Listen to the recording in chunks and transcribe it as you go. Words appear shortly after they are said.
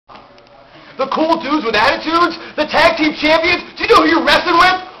the cool dudes with attitudes, the tag team champions. Do you know who you're wrestling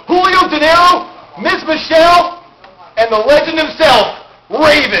with? Julio, Dinero, Miss Micheele, and the legend himself,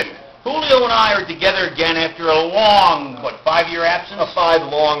 Raven. Julio and I are together again after a long, 5-year absence? Five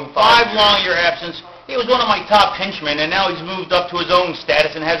long year absence. He was one of my top henchmen, and now he's moved up to his own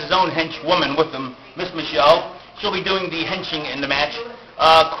status and has his own henchwoman with him, Miss Micheele. She'll be doing the henching in the match.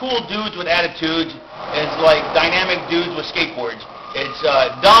 Cool dudes with attitudes. It's like dynamic dudes with skateboards. It's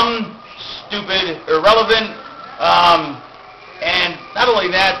dumb, stupid, irrelevant, and not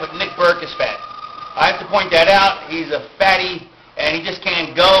only that, but Nick Burke is fat. I have to point that out. He's a fatty, and he just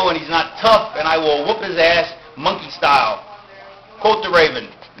can't go, and he's not tough, and I will whoop his ass monkey style. Quote the Raven,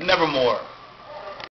 nevermore.